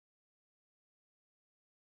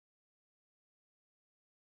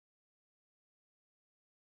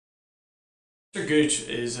Mr. Gooch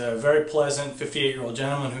is a very pleasant 58-year-old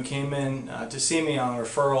gentleman who came in to see me on a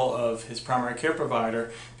referral of his primary care provider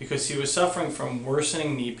because he was suffering from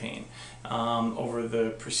worsening knee pain over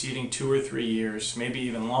the preceding 2 or 3 years, maybe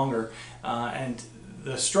even longer. And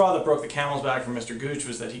the straw that broke the camel's back for Mr. Gooch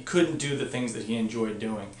was that he couldn't do the things that he enjoyed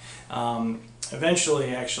doing.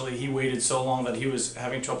 Eventually, actually, he waited so long that he was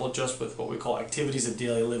having trouble just with what we call activities of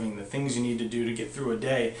daily living, the things you need to do to get through a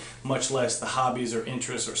day, much less the hobbies or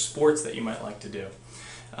interests or sports that you might like to do.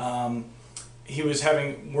 He was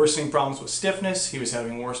having worsening problems with stiffness, he was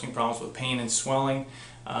having worsening problems with pain and swelling.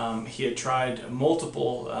 He had tried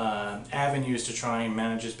multiple avenues to try and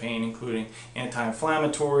manage his pain, including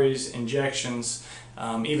anti-inflammatories, injections,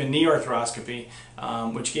 even knee arthroscopy,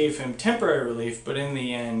 which gave him temporary relief, but in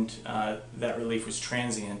the end that relief was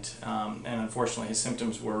transient, and unfortunately his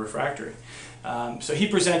symptoms were refractory. So he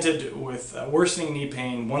presented with worsening knee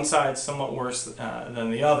pain, one side somewhat worse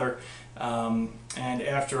than the other, and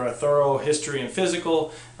after a thorough history and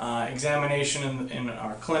physical examination in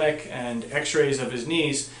our clinic and x-rays of his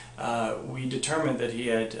knees, we determined that he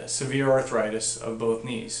had severe arthritis of both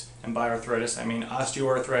knees. And by arthritis I mean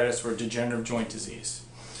osteoarthritis or degenerative joint disease,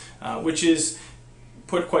 which is,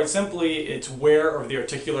 put quite simply, it's wear of the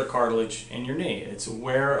articular cartilage in your knee. It's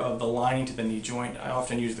wear of the lining to the knee joint. I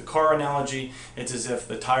often use the car analogy. It's as if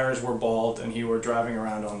the tires were bald and he were driving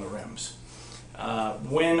around on the rims.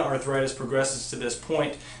 When arthritis progresses to this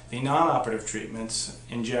point, the non-operative treatments,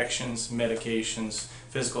 injections, medications,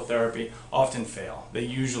 physical therapy, often fail. They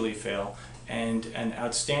usually fail. And an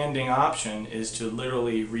outstanding option is to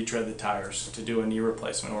literally retread the tires, to do a knee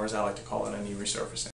replacement, or as I like to call it, a knee resurfacing.